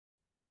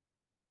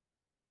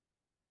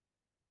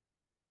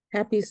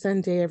Happy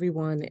Sunday,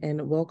 everyone,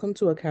 and welcome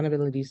to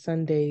Accountability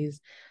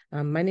Sundays.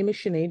 My name is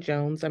Shanae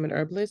Jones. I'm an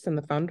herbalist and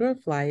the founder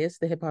of Flyus,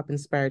 the hip hop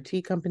inspired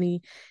tea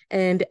company.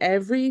 And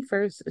every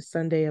first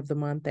Sunday of the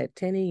month at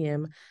 10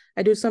 a.m.,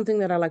 I do something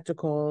that I like to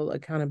call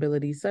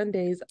Accountability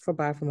Sundays for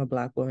Buy from a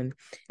Black Woman.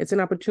 It's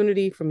an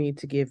opportunity for me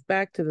to give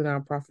back to the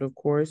nonprofit, of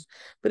course,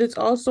 but it's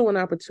also an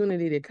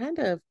opportunity to kind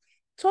of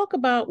talk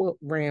about, well,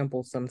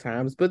 ramble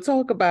sometimes, but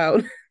talk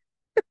about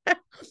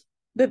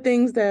the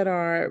things that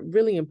are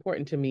really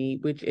important to me,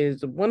 which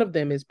is one of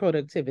them is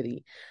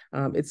productivity.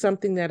 It's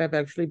something that I've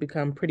actually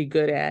become pretty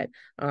good at.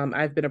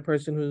 I've been a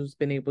person who's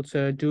been able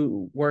to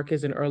do work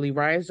as an early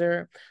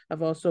riser.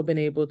 I've also been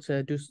able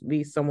to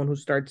be someone who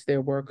starts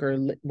their work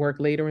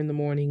later in the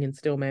morning and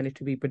still manage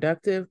to be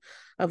productive.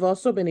 I've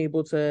also been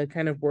able to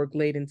kind of work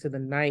late into the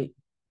night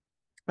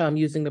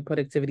using the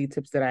productivity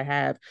tips that I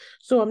have.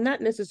 So I'm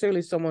not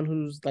necessarily someone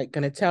who's like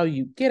going to tell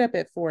you, get up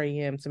at 4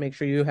 a.m. to make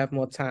sure you have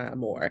more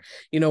time or,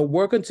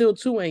 work until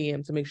 2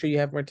 a.m. to make sure you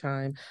have more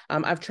time.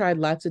 I've tried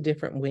lots of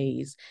different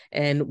ways.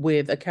 And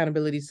with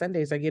Accountability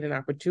Sundays, I get an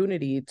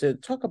opportunity to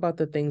talk about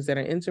the things that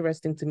are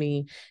interesting to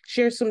me,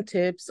 share some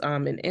tips,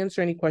 and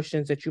answer any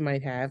questions that you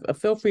might have.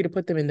 Feel free to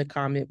put them in the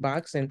comment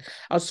box and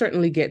I'll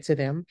certainly get to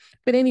them.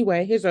 But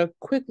anyway, here's a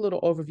quick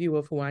little overview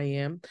of who I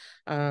am.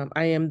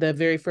 I am the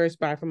very first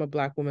Buy from a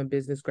Black Woman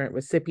business grant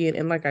recipient.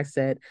 And like I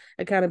said,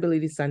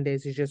 Accountability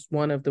Sundays is just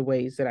one of the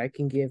ways that I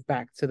can give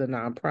back to the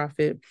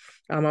nonprofit.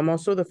 I'm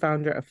also the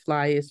founder of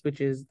Flyus,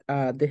 which is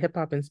the hip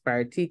hop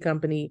inspired tea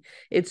company.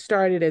 It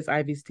started as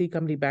Ivy's Tea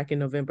Company back in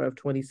November of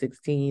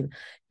 2016,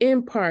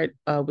 in part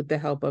with the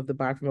help of the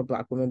Buy from a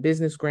Black Woman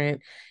business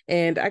grant.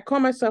 And I call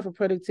myself a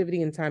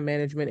productivity and time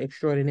management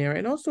extraordinaire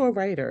and also a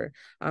writer.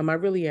 I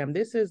really am.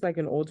 This is like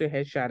an older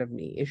headshot of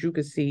me. As you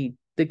can see,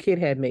 the kid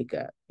had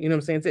makeup. You know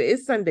what I'm saying? So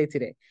it's Sunday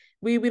today.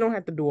 We don't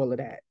have to do all of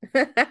that.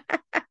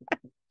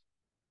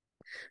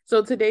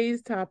 So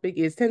today's topic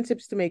is 10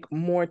 tips to make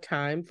more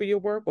time for your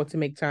work or to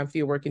make time for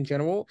your work in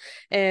general.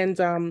 And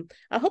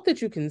I hope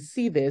that you can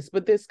see this,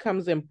 but this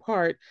comes in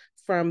part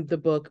from the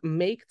book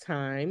Make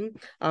Time.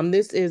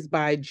 This is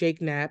by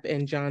Jake Knapp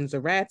and John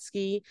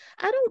Zeratsky.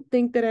 I don't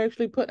think that I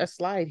actually put a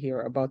slide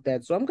here about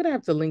that, so I'm going to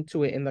have to link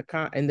to it in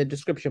the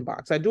description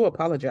box. I do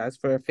apologize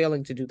for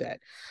failing to do that.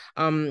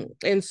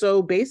 And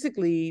so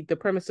basically, the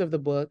premise of the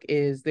book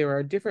is there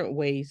are different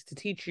ways to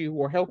teach you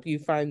or help you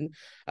find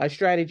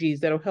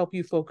strategies that'll help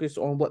you focus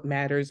on what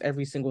matters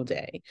every single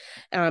day.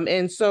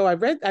 And so I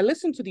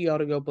listened to the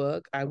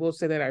audiobook. I will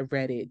say that I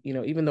read it,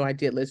 even though I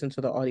did listen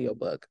to the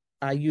audiobook.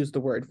 I used the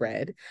word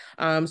read.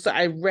 So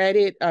I read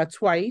it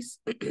twice.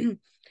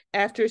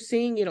 After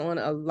seeing it on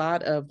a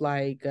lot of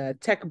like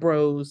tech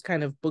bros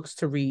kind of books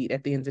to read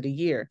at the end of the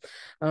year.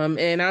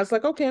 And I was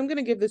like, okay, I'm going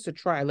to give this a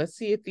try. Let's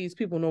see if these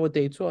people know what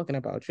they're talking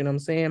about. You know what I'm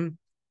saying?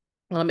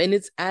 And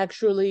it's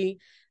actually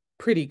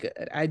pretty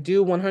good. I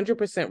do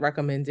 100%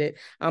 recommend it.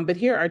 But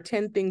here are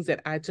 10 things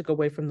that I took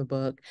away from the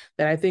book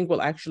that I think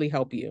will actually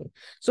help you.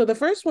 So the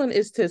first one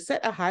is to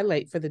set a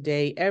highlight for the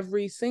day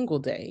every single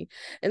day.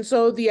 And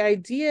so the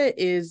idea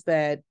is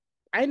that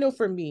I know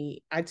for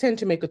me, I tend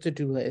to make a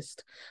to-do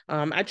list.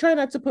 I try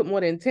not to put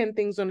more than 10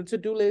 things on a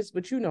to-do list,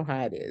 but you know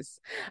how it is.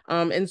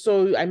 And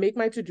so I make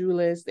my to-do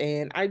list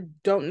and I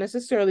don't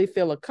necessarily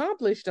feel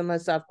accomplished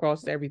unless I've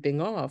crossed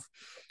everything off.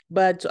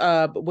 But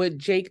what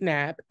Jake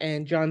Knapp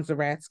and John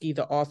Zeratsky,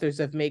 the authors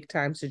of Make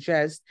Time,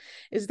 suggest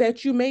is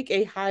that you make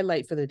a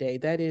highlight for the day.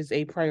 That is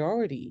a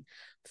priority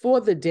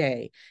for the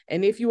day.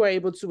 And if you are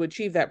able to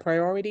achieve that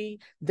priority,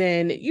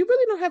 then you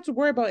really don't have to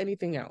worry about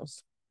anything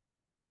else.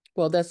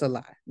 Well, that's a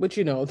lie, but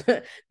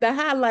the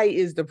highlight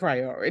is the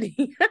priority.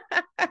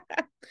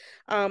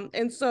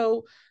 And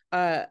so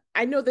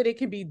I know that it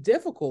can be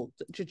difficult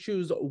to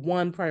choose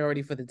one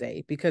priority for the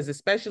day because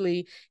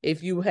especially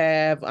if you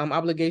have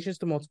obligations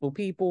to multiple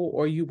people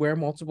or you wear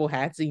multiple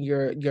hats in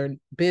your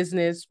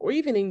business or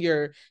even in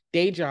your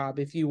day job,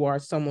 if you are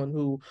someone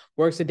who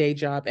works a day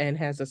job and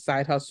has a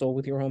side hustle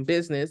with your own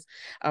business,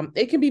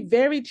 it can be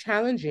very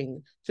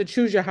challenging to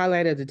choose your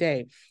highlight of the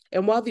day.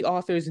 And while the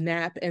authors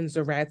Knapp and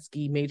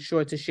Zeratsky made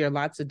sure to share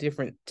lots of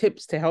different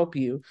tips to help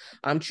you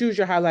choose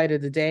your highlight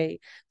of the day,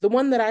 the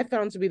one that I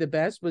found to be the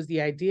best was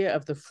the idea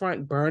of the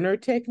front burner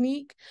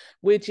technique,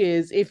 which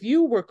is if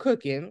you were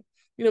cooking,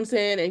 you know what I'm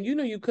saying? And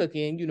you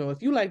cooking,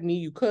 if you like me,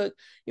 you cook,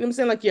 you know what I'm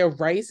saying? Like your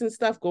rice and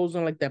stuff goes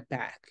on like the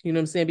back, you know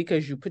what I'm saying?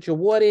 Because you put your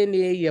water in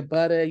there, your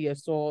butter, your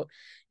salt,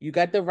 you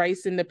got the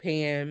rice in the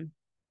pan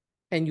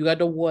and you got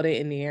the water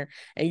in there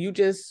and you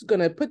just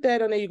gonna put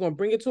that on there. You're gonna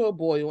bring it to a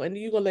boil and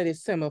then you're gonna let it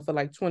simmer for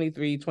like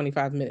 23,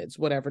 25 minutes,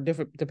 whatever.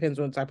 Different depends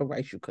on the type of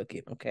rice you cook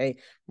it. Okay.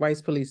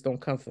 Rice police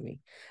don't come for me.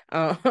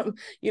 Um,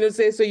 you know what I'm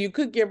saying? So you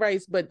cook your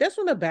rice, but that's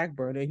on the back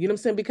burner, you know what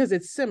I'm saying? Because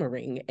it's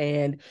simmering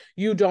and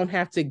you don't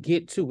have to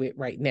get to it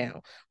right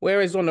now.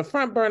 Whereas on the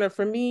front burner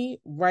for me,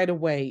 right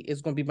away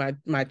is gonna be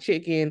my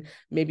chicken,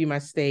 maybe my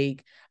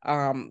steak,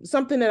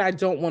 something that I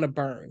don't want to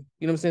burn.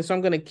 You know what I'm saying? So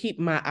I'm gonna keep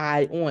my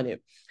eye on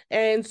it.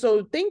 And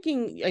so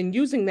thinking and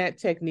using that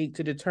technique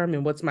to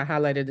determine what's my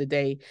highlight of the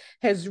day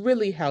has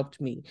really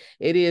helped me.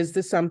 It is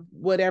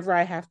whatever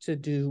I have to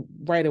do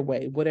right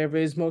away, whatever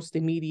is most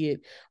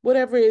immediate,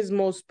 whatever is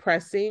most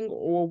pressing,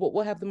 or what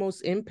will have the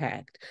most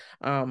impact.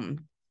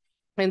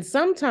 And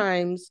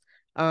sometimes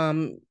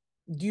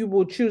you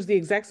will choose the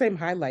exact same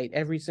highlight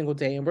every single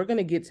day. And we're going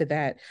to get to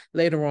that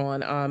later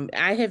on.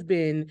 I have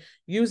been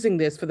using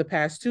this for the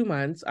past 2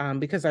 months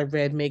because I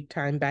read Make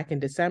Time back in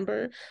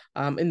December,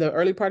 in the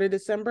early part of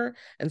December.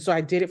 And so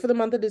I did it for the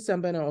month of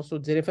December, and I also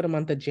did it for the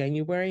month of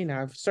January. And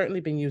I've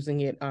certainly been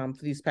using it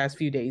for these past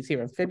few days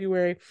here in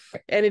February.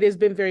 And it has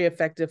been very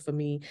effective for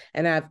me.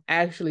 And I've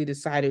actually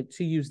decided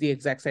to use the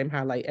exact same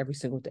highlight every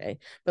single day.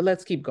 But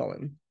let's keep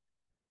going.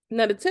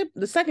 Now,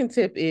 the second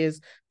tip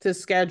is to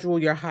schedule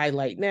your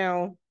highlight.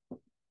 Now,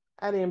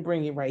 I didn't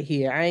bring it right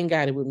here. I ain't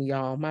got it with me,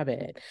 y'all. My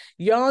bad.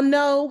 Y'all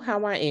know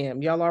how I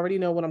am. Y'all already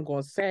know what I'm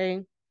going to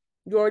say.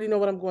 You already know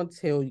what I'm going to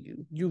tell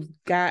you. You've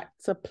got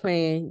to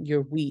plan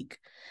your week.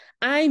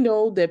 I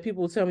know that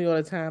people tell me all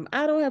the time,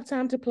 I don't have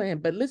time to plan,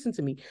 but listen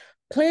to me.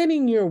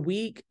 Planning your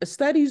week,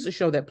 studies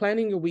show that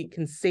planning your week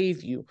can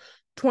save you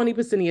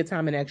 20% of your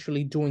time in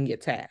actually doing your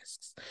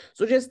tasks.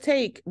 So just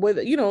take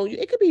whether,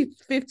 it could be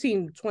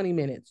 15, 20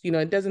 minutes.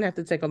 It doesn't have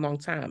to take a long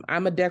time.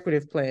 I'm a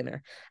decorative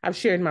planner. I've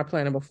shared my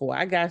planner before.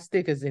 I got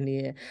stickers in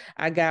there.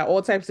 I got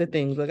all types of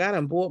things. Like I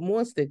done bought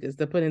more stickers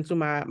to put into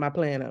my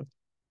planner.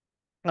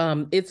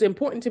 It's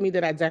important to me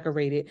that I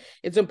decorate it.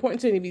 It's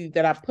important to me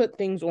that I put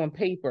things on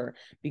paper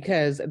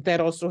because that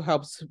also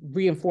helps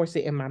reinforce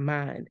it in my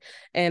mind.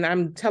 And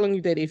I'm telling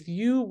you that if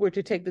you were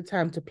to take the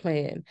time to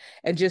plan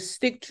and just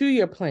stick to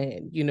your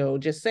plan,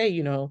 just say,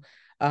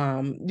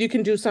 you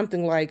can do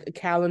something like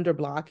calendar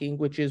blocking,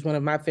 which is one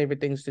of my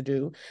favorite things to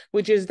do,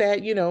 which is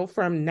that,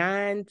 from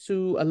 9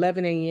 to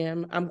 11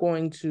 a.m., I'm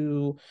going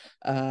to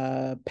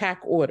pack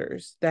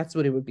orders. That's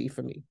what it would be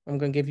for me. I'm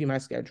going to give you my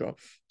schedule.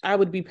 I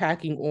would be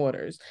packing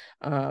orders.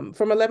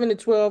 From 11 to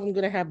 12, I'm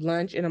going to have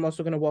lunch, and I'm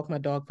also going to walk my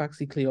dog,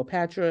 Foxy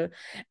Cleopatra.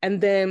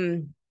 And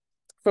then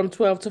from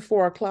 12 to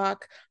 4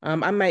 o'clock,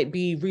 I might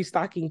be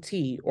restocking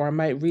tea, or I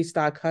might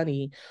restock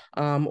honey,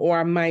 or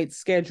I might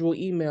schedule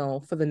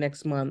email for the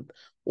next month,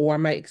 or I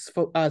might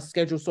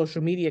schedule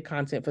social media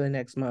content for the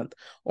next month.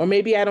 Or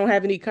maybe I don't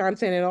have any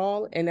content at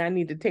all, and I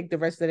need to take the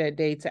rest of that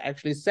day to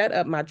actually set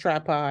up my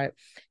tripod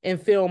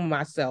and film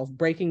myself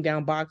breaking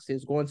down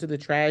boxes, going to the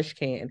trash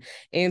can,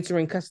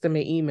 answering customer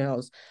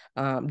emails,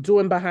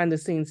 doing behind the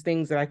scenes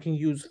things that I can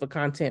use for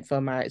content for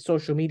my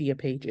social media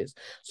pages.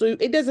 So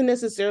it doesn't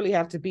necessarily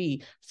have to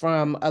be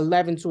from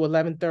 11 to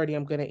 11:30,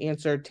 I'm going to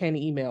answer 10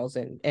 emails,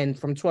 and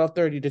from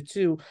 12:30 to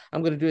 2,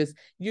 I'm going to do this.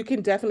 You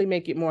can definitely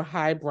make it more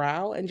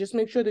highbrow and just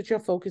make sure that you're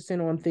focusing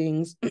on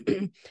things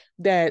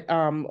that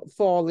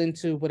fall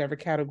into whatever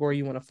category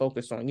you want to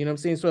focus on. You know what I'm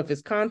saying? So if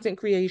it's content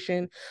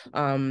creation,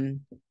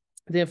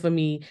 then for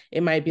me,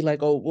 it might be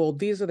like, oh, well,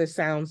 these are the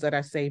sounds that I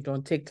saved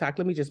on TikTok.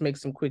 Let me just make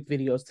some quick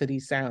videos to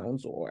these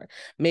sounds. Or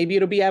maybe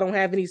it'll be, I don't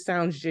have any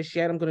sounds just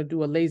yet. I'm going to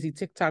do a lazy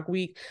TikTok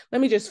week.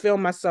 Let me just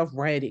film myself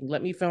writing.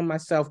 Let me film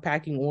myself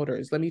packing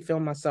orders. Let me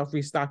film myself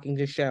restocking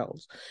the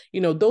shelves.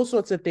 Those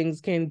sorts of things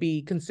can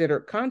be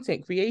considered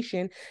content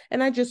creation.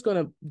 And I'm just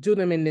going to do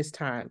them in this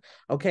time.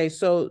 Okay.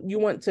 So you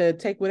want to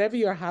take whatever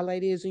your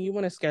highlight is and you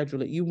want to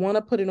schedule it. You want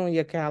to put it on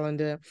your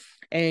calendar,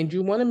 and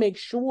you want to make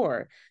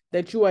sure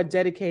that you are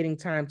dedicating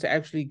time to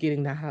actually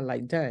getting the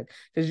highlight done.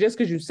 Because just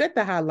because you set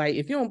the highlight,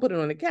 if you don't put it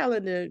on the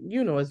calendar,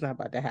 it's not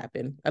about to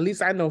happen. At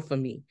least I know for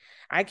me.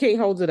 I can't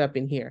hold it up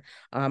in here.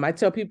 I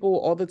tell people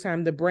all the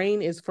time, the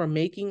brain is for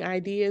making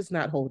ideas,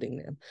 not holding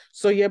them.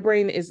 So your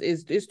brain is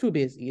too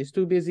busy. It's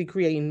too busy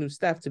creating new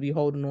stuff to be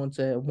holding on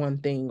to one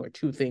thing or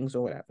two things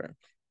or whatever.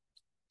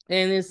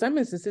 And in some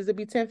instances, it'd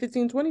be 10,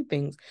 15, 20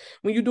 things.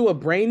 When you do a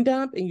brain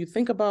dump and you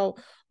think about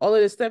all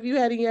of the stuff you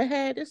had in your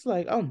head, it's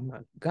like, oh my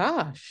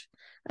gosh,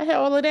 I had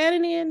all of that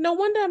in there. No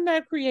wonder I'm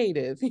not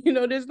creative.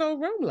 There's no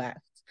room left.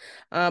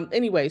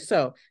 Anyway,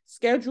 so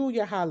schedule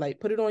your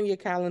highlight, put it on your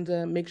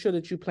calendar, make sure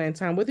that you plan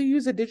time, whether you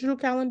use a digital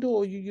calendar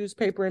or you use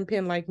paper and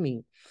pen like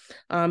me.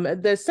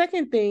 The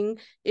second thing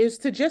is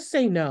to just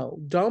say no.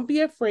 Don't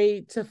be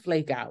afraid to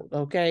flake out,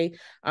 okay?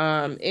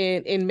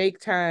 In Make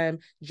Time,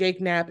 Jake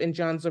Knapp and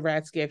John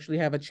Zaratsky actually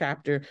have a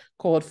chapter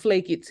called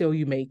Flake It Till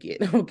You Make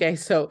It, okay?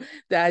 So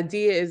the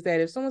idea is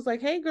that if someone's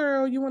like, hey,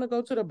 girl, you want to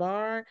go to the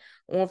bar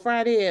on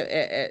Friday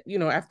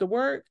after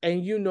work,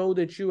 and you know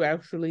that you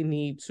actually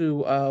need to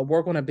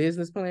work on a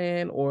business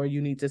plan, or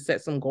you need to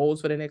set some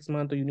goals for the next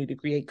month, or you need to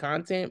create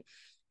content,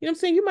 you know what I'm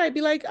saying? You might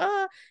be like,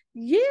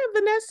 yeah,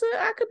 Vanessa,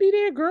 I could be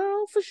there,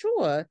 girl, for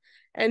sure.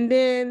 And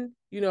then,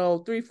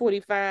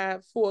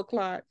 3:45, 4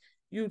 o'clock,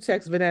 you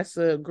text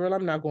Vanessa, girl,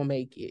 I'm not going to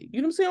make it.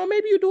 You know what I'm saying? Or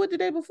maybe you do it the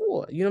day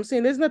before. You know what I'm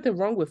saying? There's nothing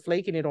wrong with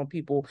flaking it on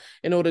people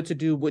in order to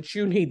do what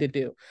you need to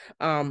do.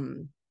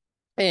 And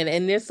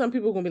there's some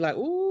people going to be like,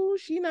 ooh, oh,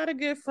 she not a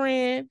good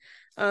friend.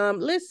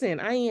 Listen,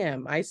 I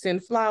am. I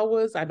send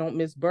flowers. I don't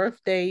miss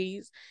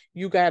birthdays.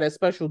 You got a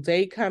special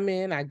day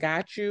coming, I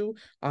got you.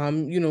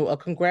 A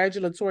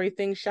congratulatory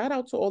thing. Shout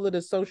out to all of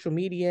the social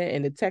media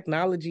and the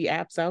technology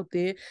apps out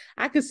there.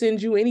 I could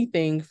send you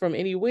anything from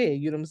anywhere,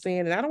 you know what I'm saying?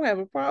 And I don't have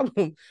a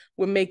problem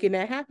with making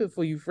that happen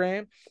for you,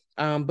 friend.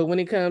 But when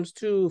it comes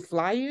to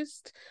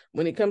flyest,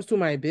 when it comes to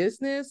my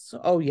business,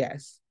 oh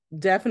yes,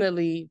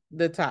 definitely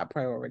the top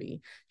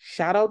priority.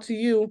 Shout out to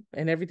you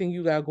and everything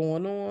you got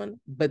going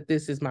on, but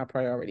this is my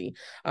priority.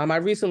 I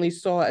recently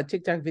saw a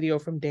TikTok video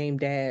from Dame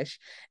Dash,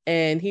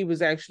 and he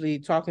was actually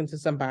talking to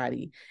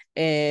somebody,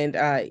 and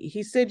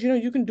he said,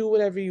 you can do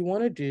whatever you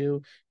want to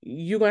do.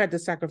 You're gonna have to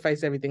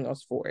sacrifice everything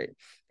else for it.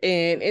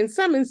 And in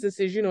some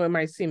instances, it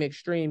might seem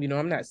extreme.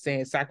 I'm not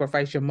saying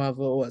sacrifice your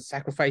mother or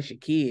sacrifice your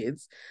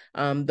kids.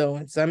 Though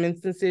in some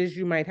instances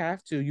you might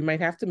have to. You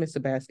might have to miss a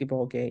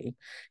basketball game.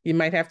 You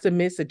might have to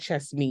miss a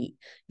chess meet,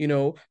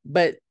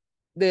 but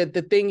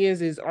the thing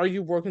is are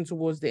you working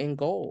towards the end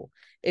goal?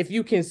 If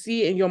you can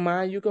see it in your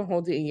mind, you can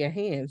hold it in your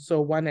hand.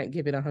 So why not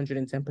give it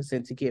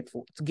 110% to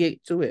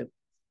get to it?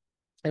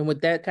 And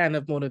with that kind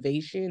of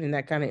motivation and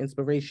that kind of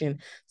inspiration,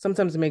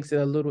 sometimes it makes it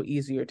a little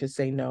easier to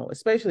say no,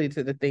 especially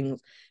to the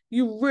things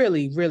you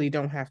really, really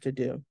don't have to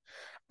do.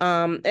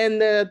 And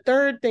the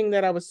third thing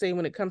that I would say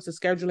when it comes to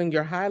scheduling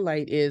your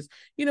highlight is,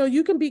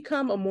 you can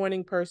become a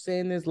morning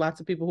person. There's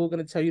lots of people who are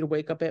going to tell you to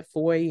wake up at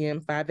 4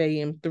 a.m., 5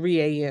 a.m., 3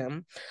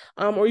 a.m.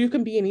 Or you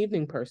can be an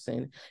evening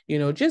person.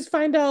 Just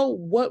find out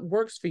what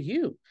works for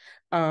you.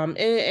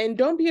 And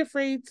don't be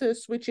afraid to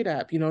switch it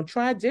up.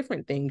 Try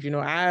different things.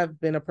 I've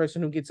been a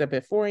person who gets up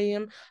at 4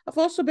 a.m. I've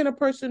also been a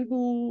person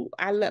who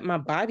I let my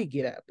body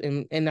get up.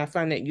 And I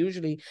find that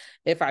usually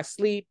if I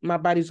sleep, my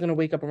body's going to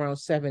wake up around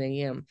 7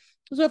 a.m.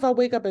 So if I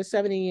wake up at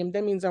 7 a.m.,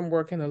 that means I'm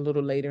working a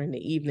little later in the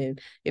evening.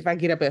 If I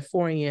get up at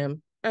 4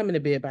 a.m., I'm in the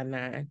bed by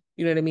 9.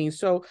 You know what I mean?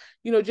 So,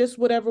 just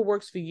whatever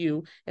works for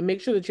you, and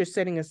make sure that you're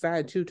setting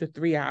aside 2 to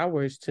 3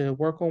 hours to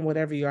work on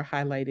whatever your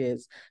highlight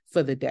is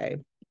for the day.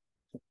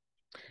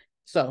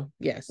 So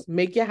yes,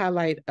 make your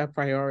highlight a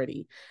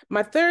priority.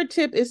 My third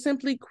tip is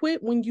simply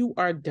quit when you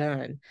are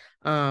done.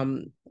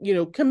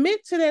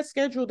 Commit to that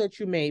schedule that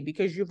you made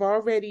because you've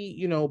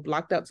already,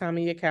 blocked out time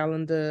in your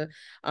calendar.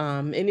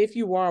 And if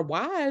you are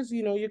wise,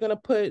 you're going to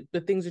put the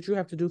things that you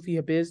have to do for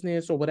your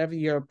business or whatever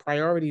your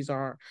priorities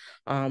are.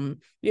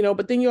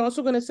 But then you're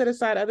also going to set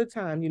aside other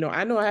time.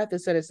 I know I have to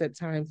set aside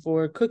time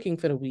for cooking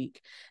for the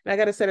week, and I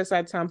got to set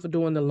aside time for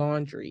doing the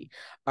laundry.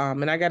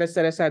 And I got to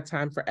set aside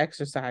time for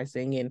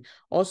exercising, and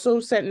also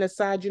setting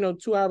aside,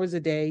 2 hours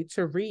a day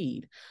to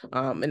read,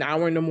 an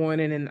hour in the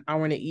morning, an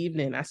hour in the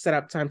evening. I set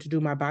up time to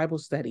do my Bible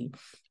study,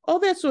 all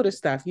that sort of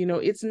stuff.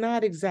 It's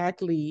not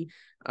exactly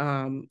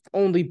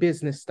only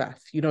business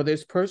stuff.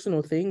 There's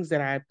personal things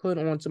that I put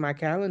onto my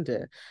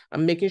calendar.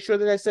 I'm making sure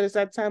that I set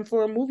aside time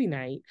for a movie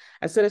night.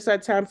 I set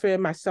aside time for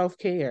my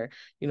self-care,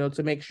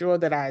 to make sure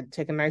that I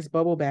take a nice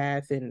bubble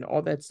bath and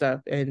all that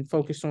stuff and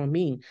focus on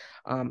me.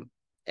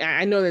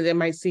 I know that it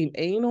might seem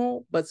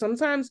anal, but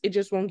sometimes it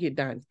just won't get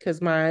done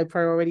because my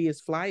priority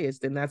is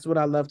flyest, and that's what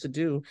I love to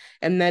do.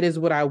 And that is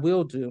what I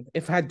will do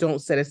if I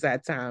don't set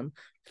aside time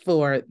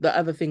for the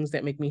other things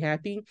that make me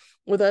happy,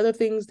 or the other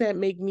things that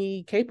make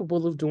me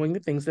capable of doing the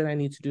things that I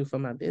need to do for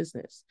my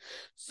business.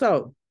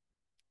 So,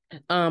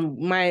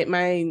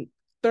 my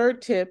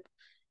third tip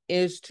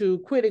is to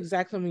quit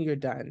exactly when you're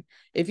done.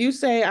 If you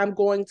say I'm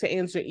going to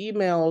answer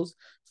emails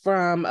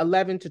from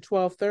 11 to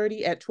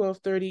 12:30, at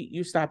 12:30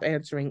 you stop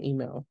answering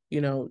email.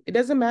 It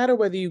doesn't matter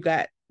whether you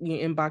got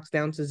your inbox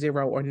down to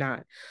 0 or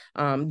not.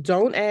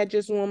 Don't add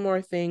just one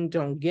more thing.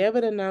 Don't give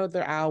it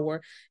another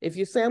hour. If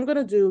you say I'm going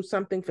to do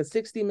something for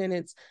 60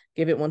 minutes,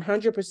 give it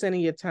 100% of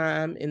your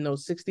time in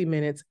those 60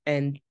 minutes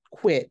and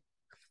quit.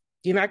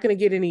 You're not going to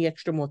get any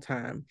extra more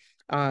time.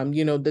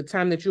 The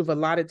time that you've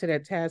allotted to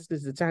that task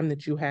is the time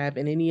that you have,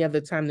 and any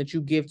other time that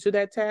you give to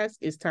that task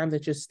is time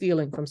that you're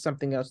stealing from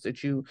something else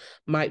that you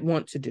might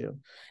want to do.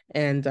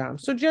 And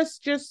so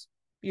just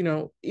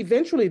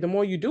eventually, the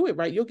more you do it,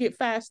 right, you'll get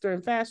faster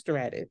and faster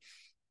at it.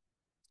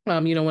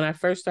 When I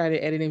first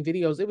started editing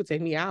videos, it would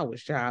take me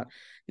hours, child.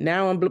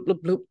 Now I'm bloop,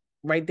 bloop, bloop,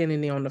 right then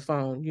and there on the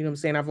phone. You know what I'm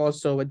saying? I've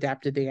also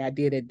adapted the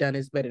idea that done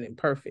is better than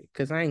perfect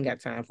because I ain't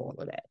got time for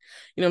all of that.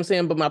 You know what I'm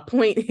saying? But my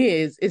point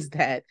is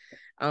that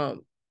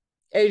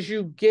as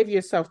you give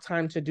yourself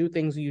time to do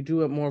things, you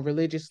do it more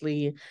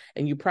religiously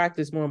and you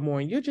practice more and more,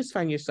 and you'll just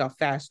find yourself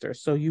faster.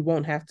 So you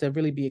won't have to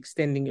really be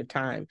extending your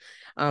time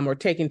or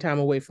taking time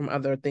away from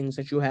other things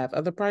that you have,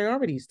 other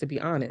priorities, to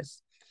be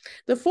honest.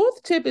 The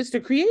fourth tip is to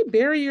create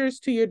barriers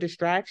to your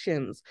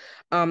distractions.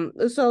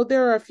 So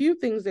there are a few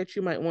things that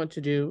you might want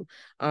to do,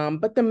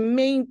 but the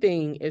main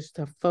thing is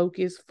to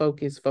focus,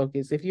 focus,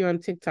 focus. If you're on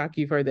TikTok,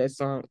 you've heard that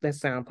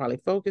sound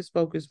probably. Focus,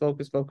 focus,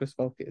 focus, focus,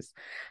 focus.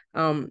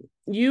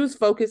 Use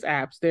focus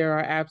apps. There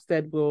are apps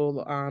that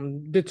will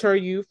deter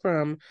you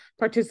from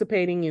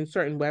participating in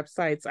certain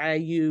websites.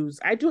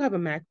 I do have a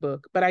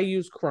MacBook, but I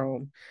use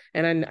Chrome,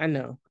 and I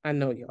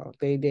know y'all.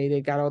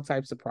 They got all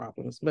types of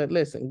problems. But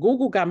listen,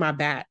 Google got my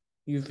back.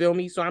 You feel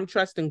me? So I'm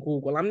trusting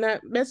Google. I'm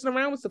not messing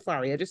around with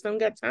Safari. I just don't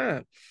got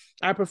time.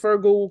 I prefer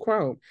Google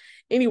Chrome.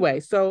 Anyway,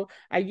 so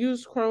I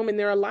use Chrome, and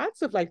there are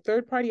lots of like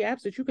third-party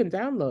apps that you can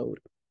download,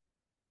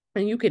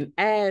 and you can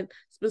add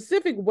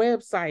specific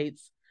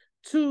websites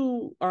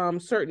to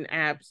certain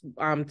apps,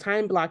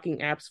 time blocking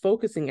apps,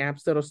 focusing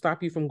apps that'll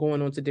stop you from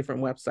going onto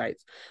different websites.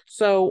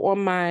 So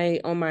on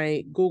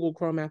my Google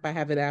Chrome app, I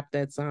have an app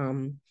that's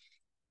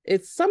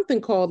it's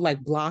something called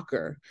like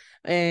Blocker,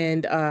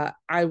 and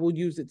I will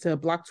use it to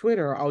block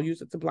Twitter. I'll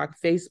use it to block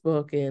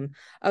Facebook and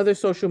other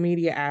social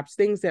media apps,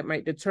 things that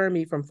might deter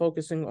me from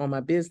focusing on my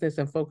business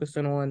and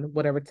focusing on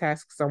whatever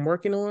tasks I'm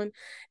working on,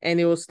 and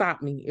it will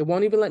stop me. It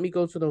won't even let me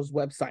go to those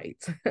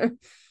websites.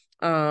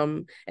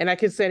 And I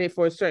can set it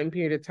for a certain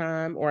period of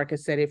time, or I can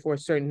set it for a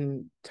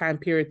certain time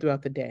period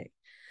throughout the day.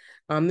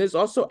 There's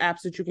also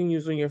apps that you can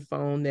use on your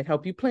phone that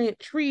help you plant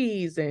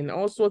trees and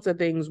all sorts of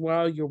things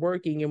while you're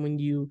working. And when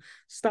you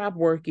stop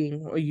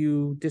working or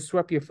you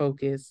disrupt your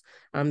focus,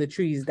 the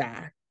trees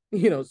die.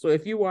 So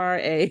if you are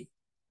an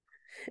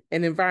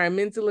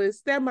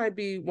environmentalist, that might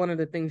be one of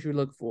the things you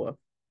look for.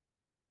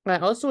 I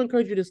also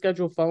encourage you to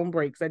schedule phone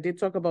breaks. I did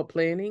talk about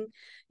planning,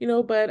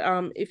 but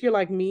if you're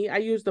like me, I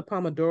use the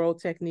Pomodoro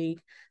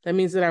technique. That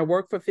means that I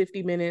work for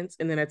 50 minutes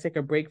and then I take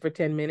a break for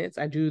 10 minutes.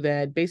 I do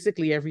that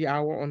basically every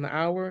hour on the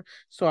hour.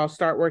 So I'll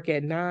start work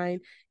at 9,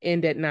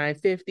 end at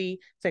 9:50,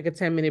 take a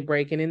 10-minute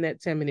break. And in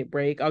that 10-minute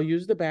break, I'll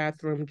use the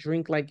bathroom,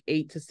 drink like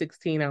 8 to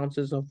 16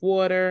 ounces of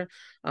water,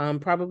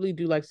 probably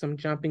do like some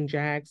jumping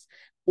jacks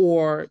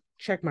or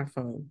check my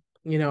phone.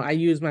 I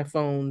use my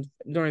phone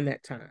during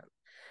that time.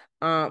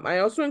 I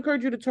also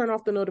encourage you to turn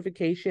off the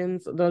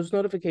notifications. Those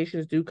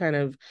notifications do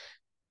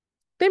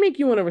they make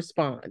you want to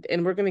respond.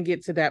 And we're going to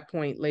get to that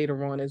point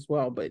later on as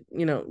well. But,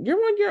 you're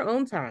on your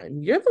own time.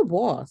 You're the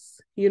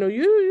boss. You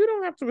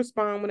don't have to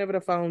respond whenever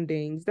the phone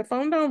dings. The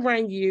phone don't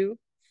ring you.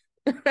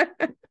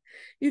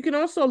 You can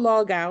also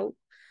log out.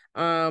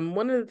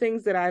 One of the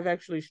things that I've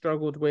actually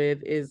struggled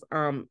with is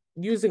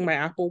using my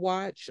Apple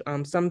Watch.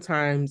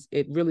 Sometimes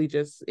it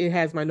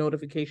has my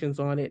notifications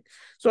on it.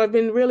 So I've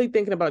been really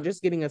thinking about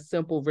just getting a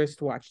simple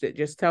wristwatch that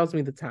just tells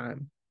me the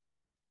time.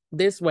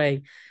 This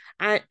way,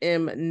 I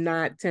am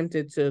not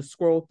tempted to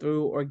scroll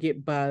through or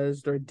get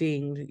buzzed or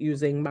dinged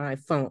using my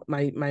phone,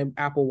 my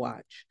Apple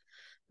Watch.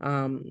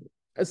 Um,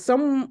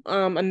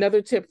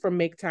 another tip from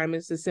Make Time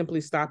is to simply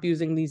stop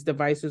using these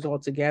devices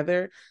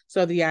altogether.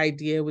 So the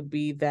idea would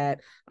be that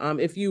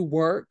if you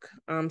work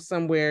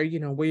somewhere,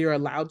 where you're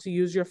allowed to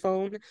use your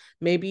phone,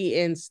 maybe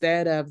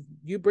instead of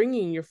you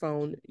bringing your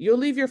phone, you'll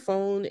leave your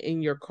phone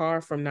in your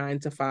car from 9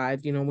 to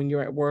 5, when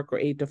you're at work, or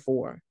 8 to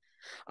 4.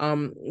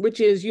 Which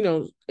is,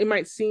 it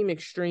might seem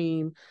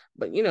extreme,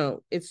 but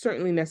it's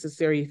certainly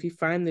necessary if you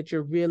find that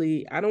you're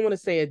really, I don't want to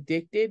say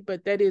addicted,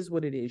 but that is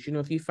what it is.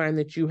 If you find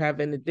that you have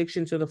an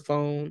addiction to the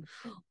phone,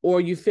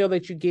 or you feel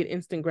that you get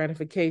instant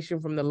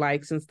gratification from the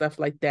likes and stuff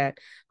like that,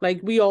 like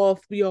we all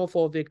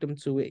fall victim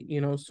to it,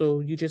 so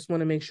you just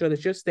want to make sure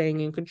that you're staying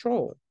in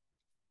control.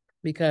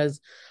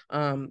 Because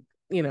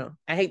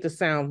I hate to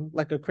sound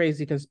like a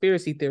crazy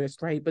conspiracy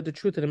theorist, right? But the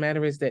truth of the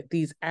matter is that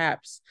these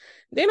apps,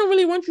 they don't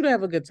really want you to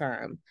have a good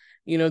time.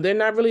 They're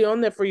not really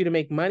on there for you to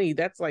make money.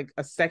 That's like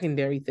a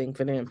secondary thing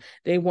for them.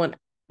 They want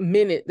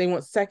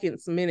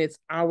seconds, minutes,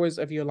 hours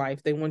of your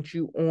life. They want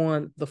you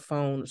on the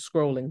phone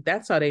scrolling.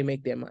 That's how they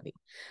make their money.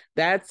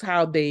 That's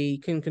how they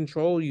can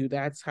control you.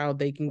 That's how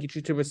they can get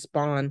you to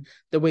respond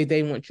the way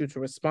they want you to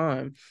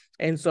respond.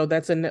 And so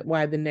that's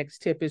why the next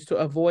tip is to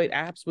avoid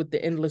apps with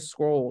the endless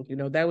scroll.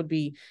 That would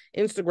be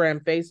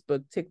Instagram,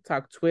 Facebook,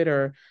 TikTok,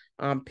 Twitter,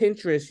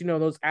 Pinterest,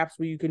 those apps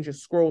where you can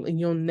just scroll and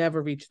you'll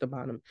never reach the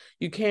bottom.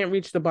 You can't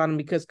reach the bottom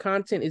because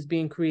content is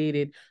being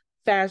created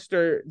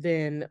faster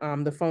than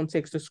the phone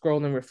takes to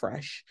scroll and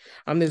refresh.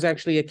 There's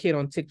actually a kid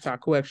on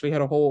TikTok who actually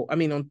had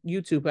on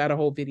YouTube, had a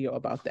whole video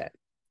about that.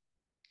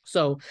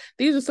 So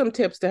these are some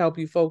tips to help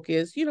you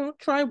focus.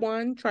 Try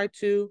one, try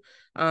two,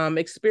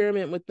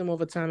 experiment with them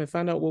over time and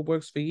find out what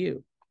works for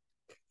you.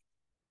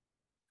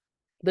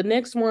 The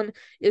next one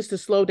is to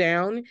slow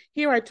down.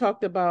 Here I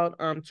talked about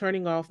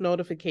turning off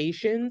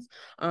notifications.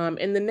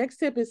 And the next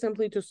tip is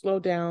simply to slow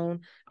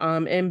down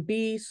and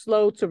be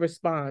slow to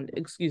respond.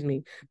 Excuse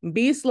me.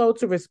 Be slow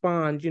to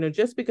respond.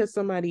 Just because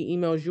somebody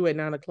emails you at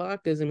 9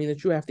 o'clock doesn't mean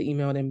that you have to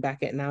email them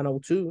back at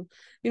 9:02. You know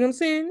what I'm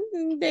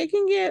saying? They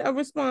can get a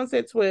response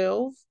at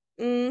 12.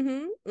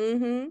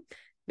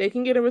 They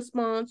can get a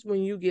response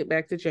when you get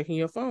back to checking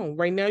your phone.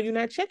 Right now, you're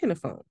not checking the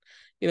phone.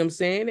 You know what I'm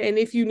saying? And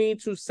if you need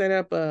to set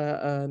up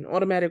an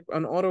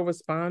auto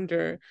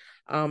responder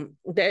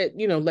that,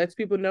 lets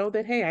people know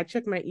that, hey, I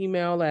check my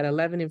email at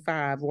 11 and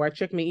 5, or I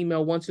check my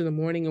email once in the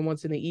morning and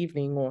once in the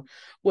evening, or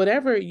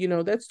whatever,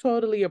 that's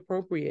totally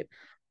appropriate.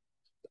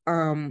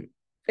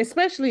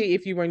 Especially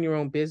if you run your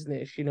own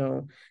business,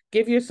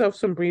 give yourself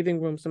some breathing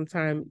room, some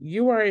time.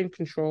 You are in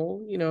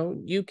control.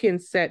 You can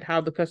set how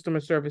the customer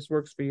service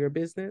works for your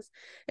business.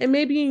 And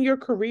maybe in your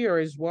career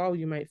as well,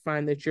 you might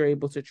find that you're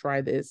able to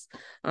try this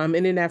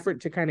in an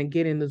effort to kind of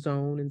get in the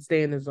zone and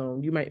stay in the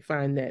zone. You might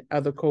find that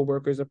other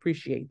coworkers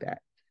appreciate that.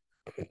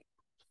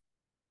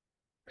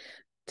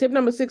 Tip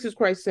number 6 is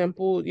quite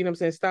simple. You know what I'm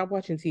saying? Stop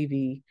watching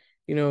TV.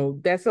 You know,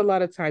 that's a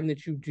lot of time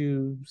that you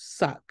do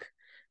suck.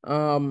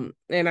 And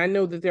I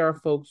know that there are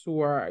folks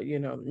who are, you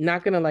know,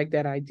 not gonna like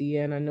that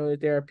idea. And I know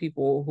that there are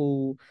people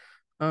who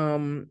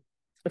um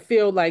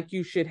feel like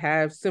you should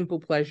have simple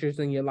pleasures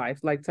in your life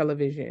like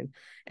television,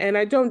 and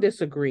I don't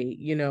disagree.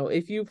 You know,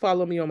 if you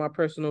follow me on my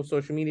personal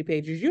social media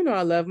pages, you know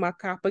I love my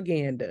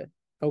propaganda.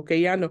 Okay,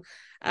 y'all know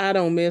I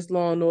don't miss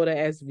Law and Order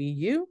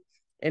SVU,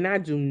 and I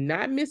do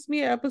not miss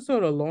me an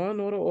episode of Law and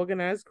Order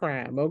Organized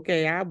Crime.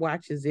 Okay, I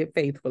watches it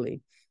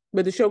faithfully,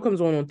 but the show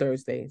comes on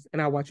Thursdays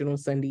and I watch it on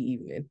Sunday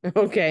evening.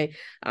 Okay,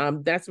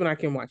 that's when I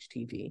can watch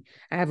TV.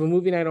 I have a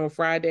movie night on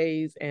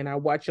Fridays, and I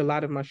watch a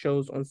lot of my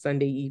shows on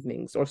Sunday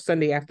evenings or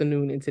Sunday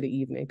afternoon into the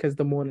evening, because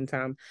the morning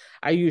time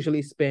I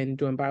usually spend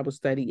doing Bible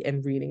study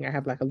and reading. I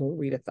have like a little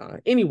readathon.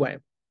 Anyway,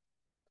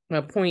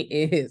 my point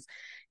is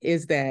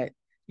that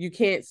you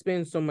can't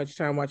spend so much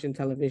time watching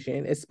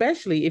television,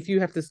 especially if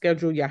you have to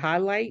schedule your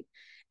highlight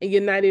and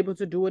you're not able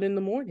to do it in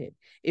the morning.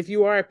 If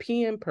you are a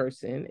PM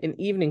person, an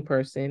evening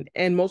person,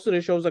 and most of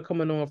the shows are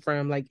coming on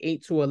from like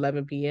 8 to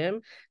 11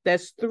 p.m.,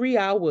 that's 3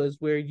 hours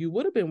where you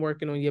would have been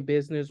working on your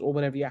business or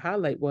whatever your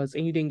highlight was,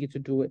 and you didn't get to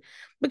do it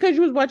because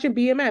you was watching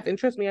BMF. And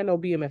trust me, I know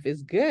BMF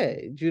is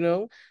good, you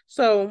know?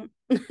 So,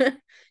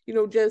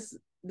 just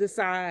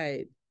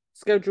decide,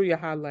 schedule your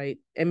highlight,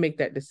 and make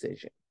that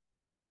decision.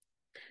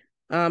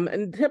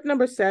 And tip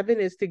number 7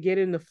 is to get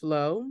in the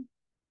flow.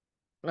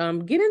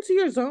 Get into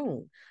your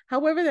zone,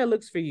 however that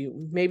looks for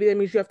you. Maybe that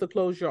means you have to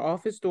close your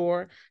office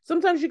door.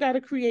 Sometimes you got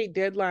to create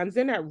deadlines.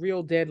 They're not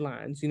real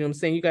deadlines. You know what I'm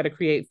saying? You got to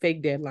create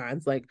fake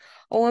deadlines. Like,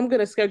 oh, I'm going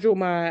to schedule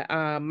my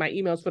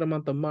emails for the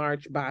month of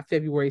March by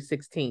February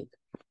 16th.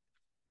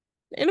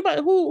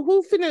 Anybody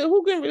who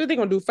they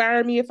gonna do?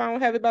 Fire me if I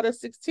don't have it by the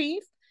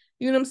 16th?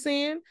 You know what I'm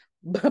saying?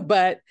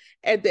 But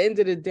at the end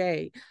of the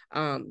day,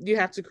 you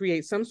have to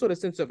create some sort of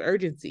sense of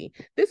urgency.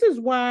 This is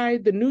why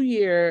the New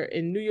Year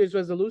and New Year's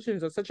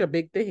resolutions are such a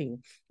big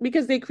thing,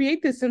 because they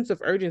create this sense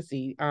of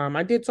urgency.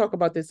 I did talk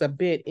about this a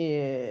bit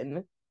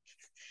in.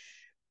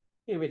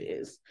 Here it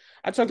is.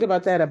 I talked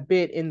about that a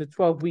bit in the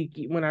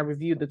 12-week when I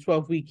reviewed the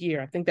 12-week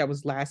year. I think that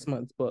was last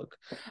month's book.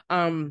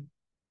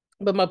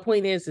 But my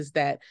point is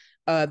that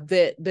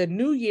the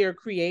new year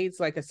creates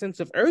like a sense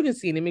of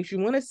urgency, and it makes you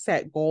want to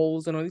set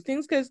goals and all these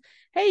things, because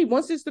hey,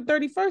 once it's the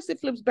 31st, it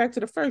flips back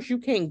to the first. You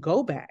can't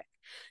go back,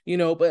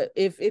 but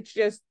if it's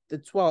just the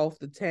 12th,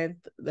 the 10th,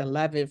 the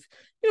 11th, you know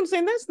what I'm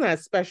saying, that's not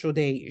special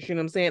days, you know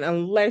what I'm saying,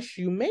 unless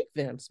you make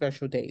them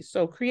special days.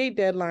 So create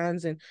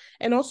deadlines,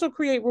 and also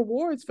create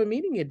rewards for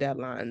meeting your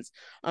deadlines.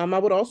 I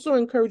would also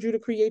encourage you to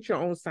create your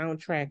own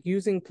soundtrack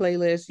using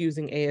playlists,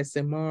 using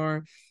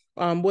ASMR,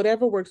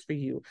 whatever works for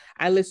you.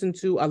 I listen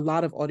to a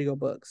lot of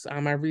audiobooks. I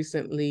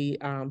recently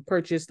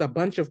purchased a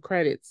bunch of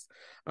credits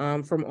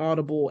from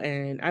Audible,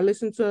 and I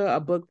listened to a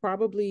book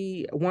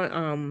probably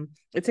one.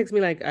 It takes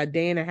me like a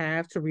day and a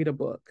half to read a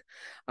book.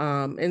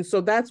 And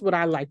so that's what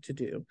I like to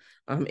do.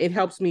 It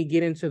helps me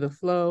get into the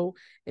flow,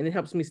 and it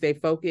helps me stay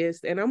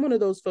focused. And I'm one of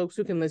those folks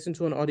who can listen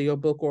to an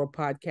audiobook or a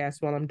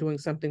podcast while I'm doing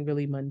something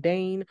really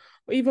mundane,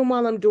 or even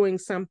while I'm doing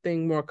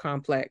something more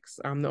complex.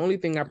 The only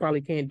thing I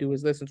probably can't do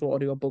is listen to an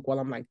audiobook while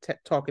I'm like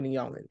talking to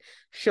y'all and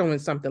showing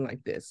something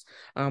like this.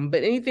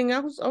 But anything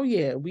else, oh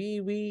yeah,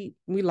 we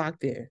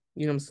locked in.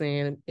 You know what I'm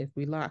saying? If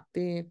we locked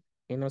in,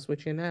 ain't no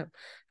switching up.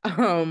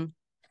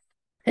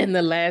 And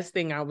the last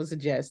thing I would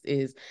suggest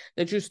is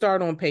that you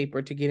start on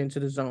paper to get into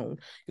the zone. You know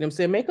what I'm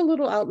saying? Make a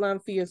little outline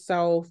for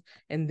yourself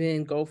and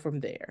then go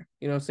from there.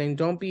 You know what I'm saying?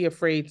 Don't be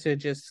afraid to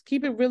just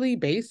keep it really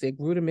basic,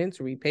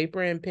 rudimentary,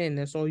 paper and pen.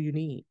 That's all you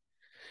need.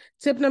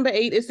 Tip number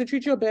 8 is to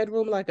treat your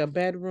bedroom like a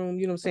bedroom.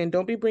 You know what I'm saying?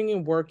 Don't be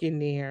bringing work in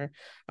there.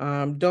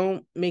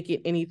 Don't make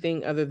it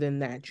anything other than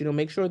that.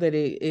 Make sure that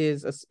it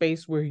is a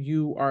space where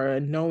you are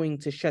knowing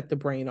to shut the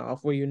brain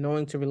off, where you're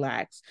knowing to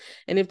relax.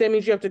 And if that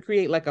means you have to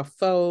create like a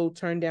faux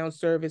turn down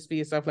service for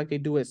yourself, like they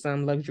do at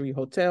some luxury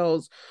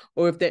hotels,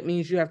 or if that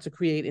means you have to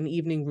create an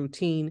evening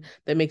routine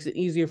that makes it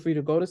easier for you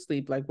to go to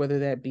sleep, like whether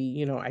that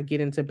be, I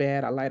get into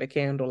bed, I light a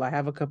candle, I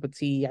have a cup of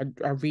tea,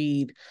 I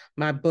read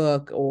my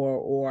book,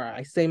 or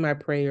I say my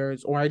prayers,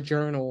 or I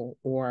journal,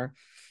 or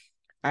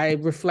I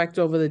reflect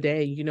over the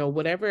day,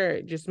 whatever.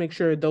 Just make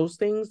sure those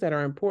things that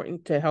are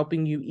important to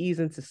helping you ease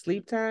into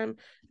sleep time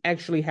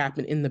actually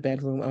happen in the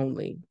bedroom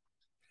only.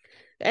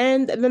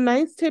 And the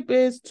ninth tip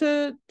is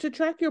to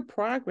track your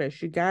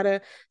progress. You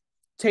gotta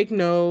take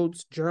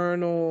notes,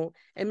 journal,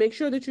 and make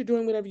sure that you're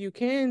doing whatever you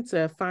can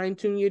to fine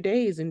tune your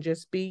days and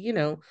just be,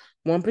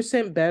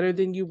 1% better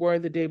than you were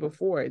the day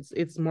before.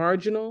 It's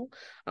marginal,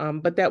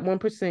 but that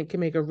 1% can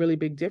make a really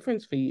big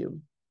difference for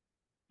you.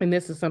 And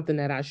this is something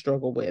that I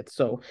struggle with.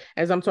 So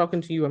as I'm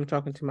talking to you, I'm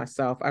talking to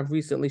myself. I've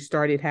recently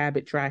started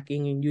habit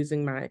tracking and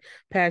using my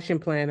passion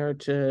planner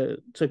to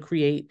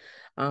create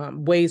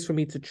ways for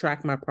me to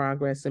track my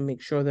progress and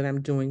make sure that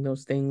I'm doing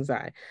those things.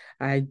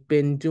 I've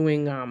been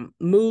doing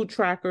mood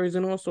trackers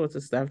and all sorts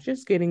of stuff,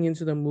 just getting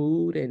into the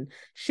mood and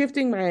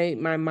shifting my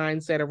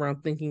mindset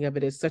around thinking of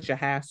it as such a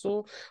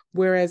hassle,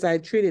 whereas I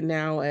treat it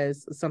now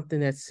as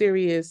something that's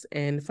serious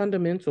and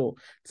fundamental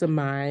to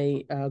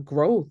my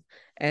growth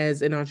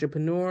as an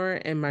entrepreneur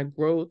and my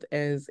growth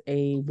as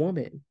a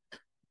woman.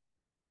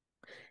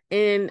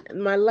 And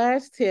my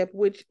last tip,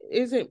 which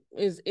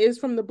is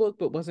from the book,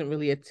 but wasn't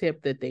really a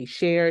tip that they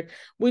shared,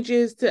 which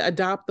is to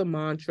adopt the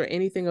mantra,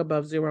 anything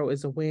above zero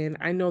is a win.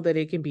 I know that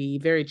it can be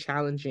very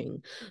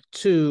challenging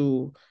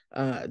to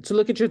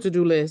look at your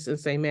to-do list and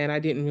say, man, I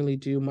didn't really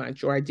do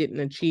much, or I didn't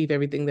achieve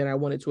everything that I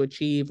wanted to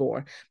achieve,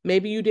 or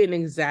maybe you didn't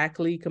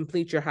exactly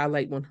complete your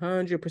highlight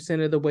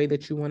 100% of the way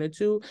that you wanted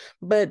to.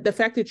 But the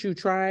fact that you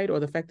tried, or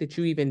the fact that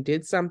you even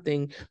did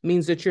something,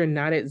 means that you're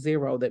not at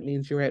zero. That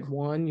means you're at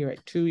one, you're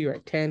at two, you're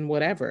at 10,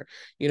 whatever,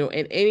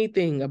 and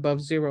anything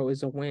above zero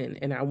is a win.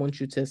 And I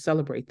want you to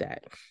celebrate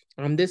that.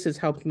 This has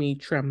helped me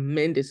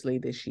tremendously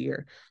this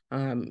year.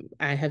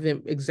 I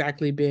haven't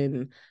exactly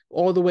been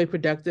all the way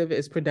productive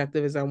as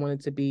I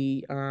wanted to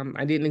be.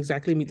 I didn't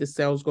exactly meet the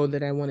sales goal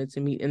that I wanted to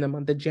meet in the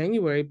month of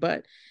January,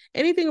 but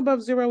anything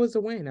above zero is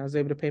a win. I was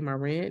able to pay my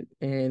rent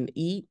and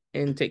eat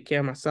and take care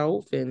of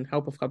myself and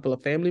help a couple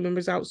of family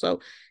members out.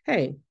 So,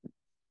 hey,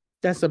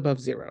 that's above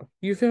zero.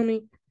 You feel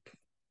me?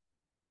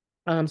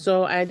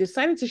 So I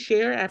decided to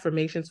share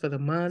affirmations for the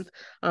month.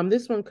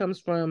 This one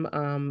comes from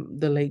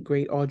the late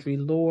great Audre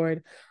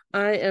Lorde.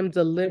 I am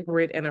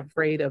deliberate and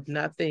afraid of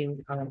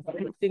nothing. I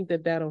think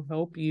that that'll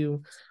help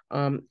you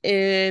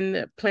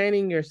in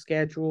planning your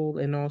schedule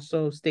and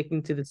also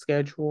sticking to the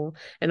schedule,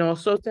 and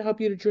also to help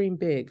you to dream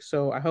big.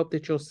 So I hope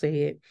that you'll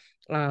say it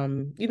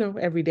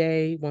every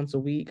day, once a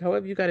week,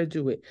 however you got to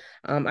do it.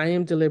 I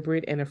am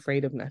deliberate and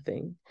afraid of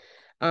nothing.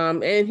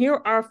 And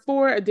here are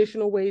 4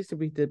 additional ways to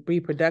be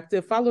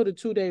productive. Follow the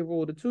 2-day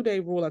rule. The 2-day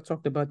rule, I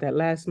talked about that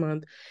last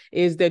month,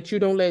 is that you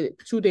don't let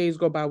 2 days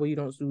go by where you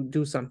don't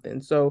do something.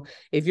 So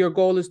if your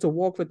goal is to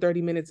walk for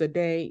 30 minutes a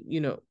day,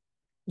 you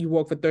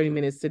walk for 30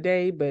 minutes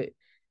today, but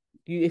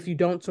if you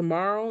don't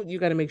tomorrow, you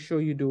got to make sure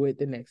you do it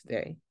the next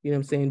day. You know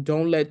what I'm saying?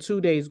 Don't let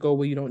 2 days go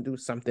where you don't do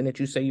something that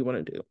you say you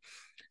want to do.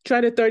 Try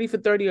the 30 for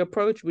 30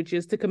 approach, which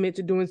is to commit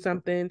to doing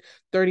something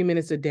 30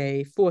 minutes a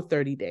day for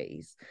 30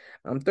 days.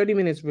 30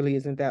 minutes really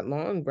isn't that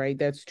long, right?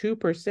 That's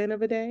 2%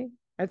 of a day,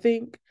 I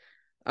think.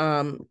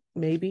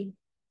 Maybe.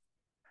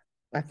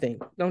 I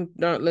think. Don't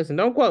listen,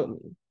 don't quote me.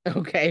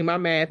 Okay, my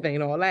math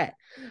ain't all that.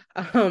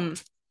 Um,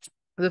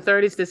 the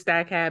third is to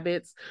stack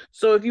habits.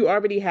 So if you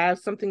already have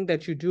something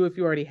that you do, if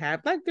you already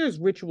have, like, there's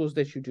rituals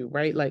that you do,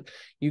 right? Like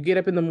you get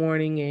up in the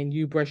morning and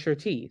you brush your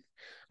teeth.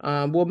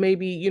 Well,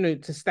 maybe,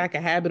 to stack a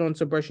habit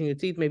onto brushing your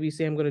teeth, maybe you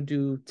say, I'm going to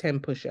do 10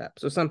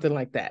 push-ups or something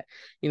like that,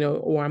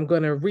 or I'm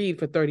going to read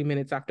for 30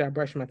 minutes after I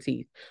brush my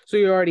teeth. So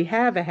you already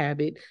have a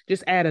habit,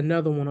 just add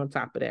another one on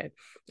top of that,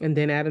 and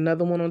then add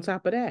another one on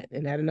top of that,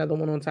 and add another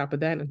one on top of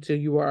that until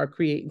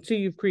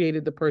you've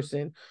created the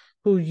person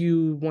who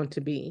you want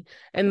to be.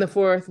 And the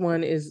fourth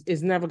one is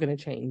never going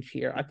to change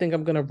here. I think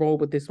I'm going to roll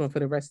with this one for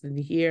the rest of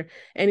the year.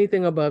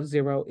 Anything above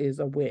zero is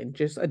a win.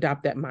 Just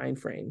adopt that mind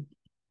frame.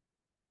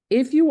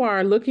 If you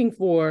are looking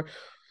for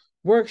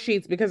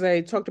worksheets, because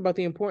I talked about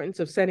the importance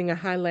of setting a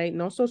highlight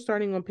and also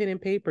starting on pen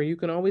and paper, you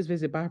can always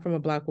visit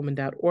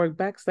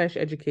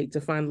buyfromablackwoman.org/educate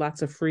to find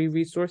lots of free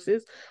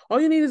resources.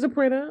 All you need is a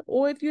printer,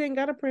 or if you ain't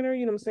got a printer,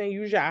 you know what I'm saying,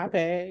 use your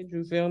iPad.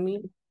 You feel me?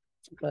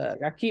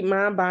 I keep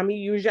mine by me.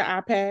 Use your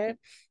iPad,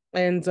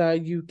 and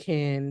you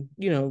can,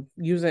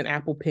 use an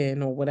Apple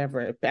Pen or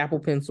whatever, Apple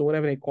Pencil,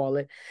 whatever they call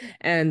it,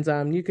 and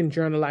you can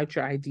journal out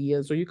your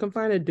ideas, or you can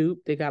find a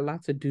dupe. They got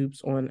lots of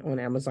dupes on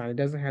Amazon. It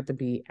doesn't have to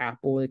be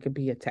Apple. It could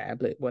be a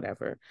tablet,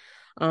 whatever.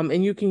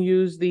 And you can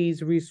use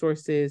these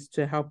resources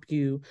to help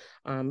you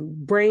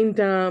brain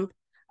dump,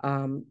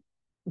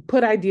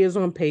 put ideas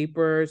on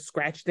paper,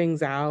 scratch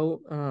things out,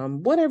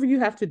 whatever you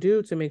have to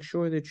do to make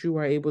sure that you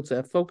are able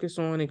to focus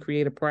on and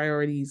create a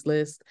priorities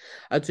list,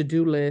 a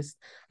to-do list,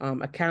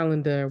 a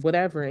calendar,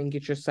 whatever, and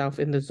get yourself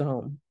in the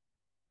zone.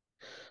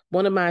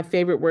 One of my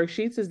favorite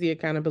worksheets is the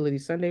Accountability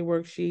Sunday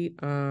worksheet.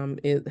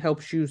 It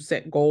helps you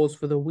set goals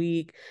for the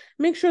week.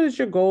 Make sure that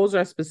your goals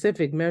are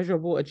specific,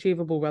 measurable,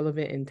 achievable,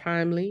 relevant, and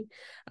timely.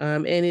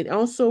 And it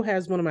also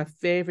has one of my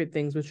favorite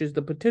things, which is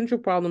the potential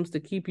problems to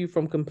keep you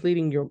from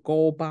completing your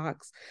goal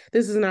box.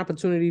 This is an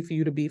opportunity for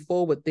you to be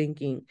forward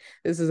thinking.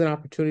 This is an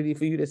opportunity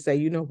for you to say,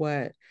 you know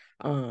what?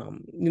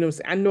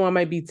 I know I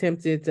might be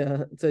tempted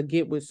to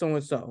get with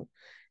so-and-so.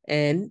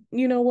 And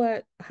you know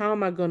what? How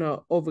am I going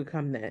to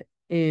overcome that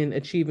in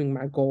achieving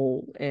my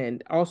goal?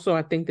 And also,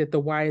 I think that the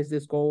why is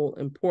this goal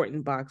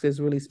important box is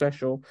really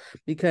special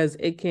because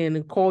it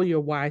can call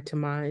your why to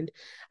mind.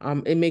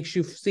 It makes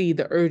you see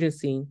the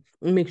urgency.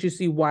 It makes you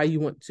see why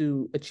you want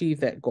to achieve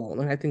that goal.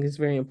 And I think it's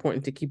very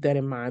important to keep that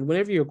in mind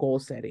whenever you're goal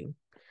setting.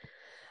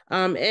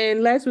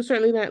 And last but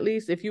certainly not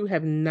least, if you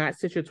have not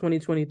set your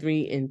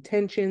 2023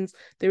 intentions,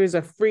 there is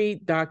a free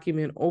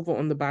document over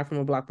on the Buy From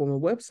a Black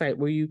Woman website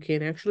where you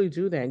can actually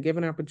do that and give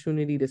an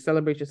opportunity to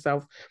celebrate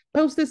yourself.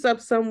 Post this up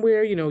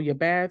somewhere, your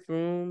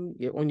bathroom,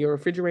 on your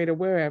refrigerator,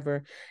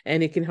 wherever,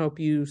 and it can help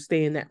you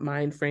stay in that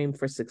mind frame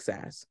for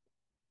success.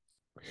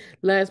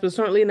 Last but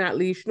certainly not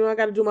least, I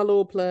got to do my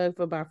little plug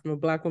for Buy From a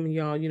Black Woman,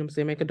 y'all. You know what I'm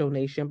saying? Make a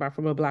donation. Buy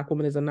From a Black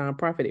Woman is a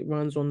nonprofit. It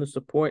runs on the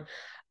support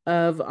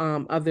of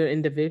other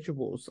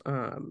individuals.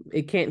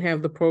 It can't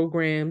have the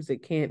programs.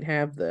 It can't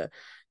have the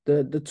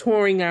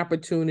touring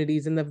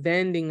opportunities and the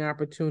vending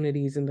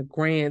opportunities and the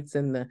grants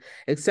and the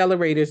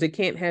accelerators. It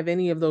can't have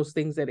any of those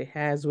things that it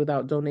has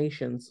without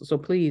donations. So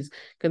please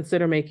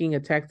consider making a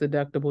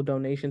tax-deductible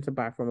donation to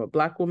Buy From a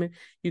Black Woman.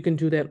 You can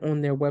do that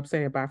on their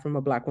website at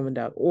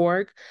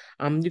buyfromablackwoman.org.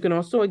 You can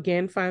also,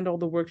 again, find all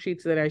the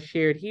worksheets that I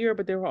shared here,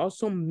 but there are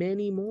also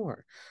many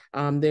more.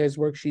 There's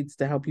worksheets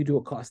to help you do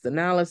a cost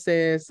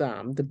analysis,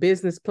 the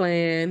business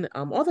plan,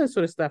 all that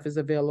sort of stuff is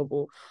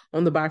available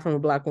on the Buy From a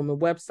Black Woman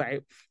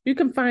website. You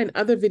can find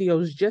other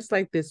videos just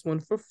like this one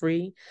for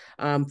free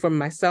from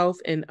myself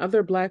and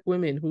other Black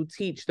women who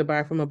teach the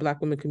Buy From a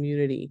Black Woman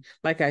community.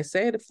 Like I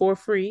said, for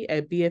free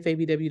at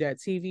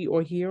bfabw.tv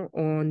or here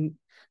on,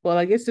 well,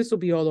 I guess this will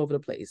be all over the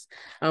place.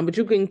 But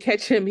you can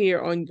catch him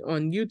here on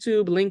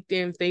YouTube,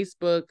 LinkedIn,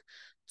 Facebook,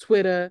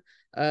 Twitter,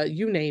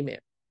 you name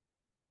it.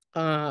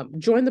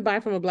 Join the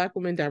Buy From a Black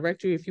Woman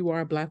directory if you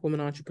are a Black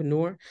woman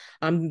entrepreneur.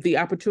 The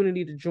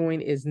opportunity to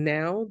join is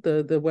now.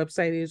 The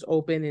website is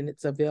open and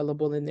it's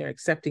available and they're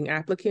accepting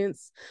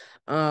applicants.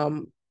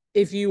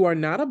 If you are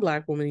not a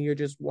Black woman, you're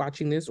just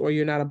watching this, or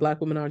you're not a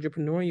Black woman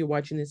entrepreneur, you're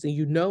watching this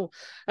and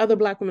other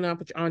Black women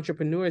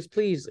entrepreneurs,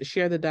 please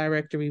share the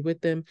directory with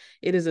them.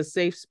 It is a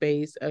safe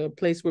space, a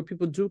place where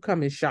people do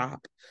come and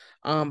shop.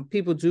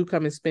 People do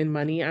come and spend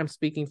money. I'm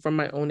speaking from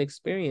my own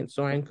experience.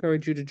 So I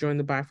encourage you to join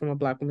the Buy From a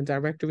Black Woman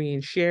directory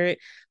and share it.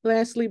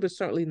 Lastly, but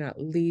certainly not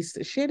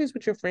least, share this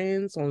with your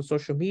friends on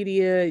social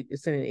media,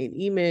 send an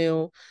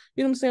email,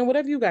 you know what I'm saying?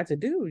 Whatever you got to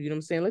do, you know what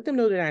I'm saying? Let them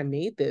know that I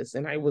made this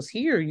and I was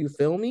here, you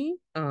feel me?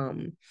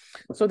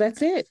 So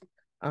that's it.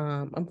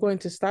 I'm going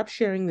to stop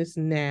sharing this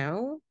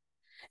now.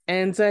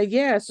 And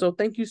yeah, so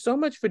thank you so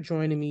much for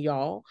joining me,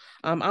 y'all.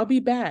 I'll be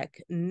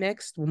back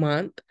next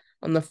month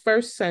on the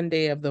first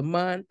Sunday of the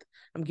month.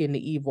 I'm getting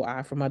the evil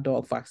eye from my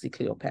dog, Foxy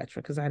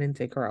Cleopatra, because I didn't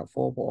take her out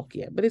for a walk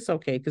yet. But it's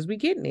okay, because we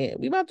getting it.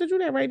 We about to do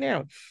that right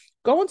now.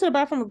 Go into the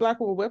Buy From a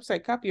Black Woman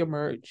website, copy your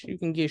merch. You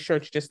can get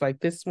shirts just like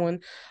this one.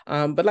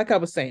 But like I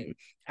was saying,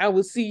 I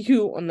will see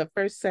you on the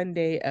first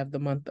Sunday of the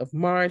month of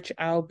March.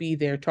 I'll be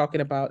there talking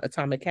about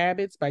Atomic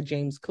Habits by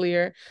James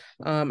Clear.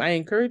 I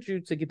encourage you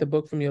to get the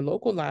book from your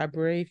local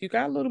library. If you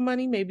got a little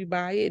money, maybe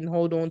buy it and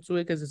hold on to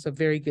it because it's a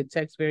very good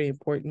text, very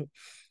important.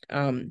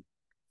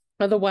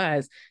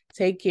 Otherwise,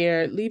 take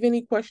care. Leave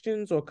any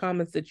questions or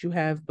comments that you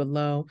have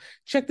below.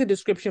 Check the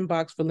description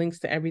box for links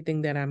to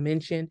everything that I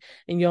mentioned.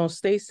 And y'all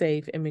stay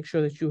safe and make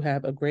sure that you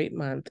have a great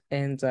month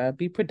and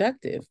be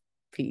productive.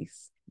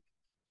 Peace.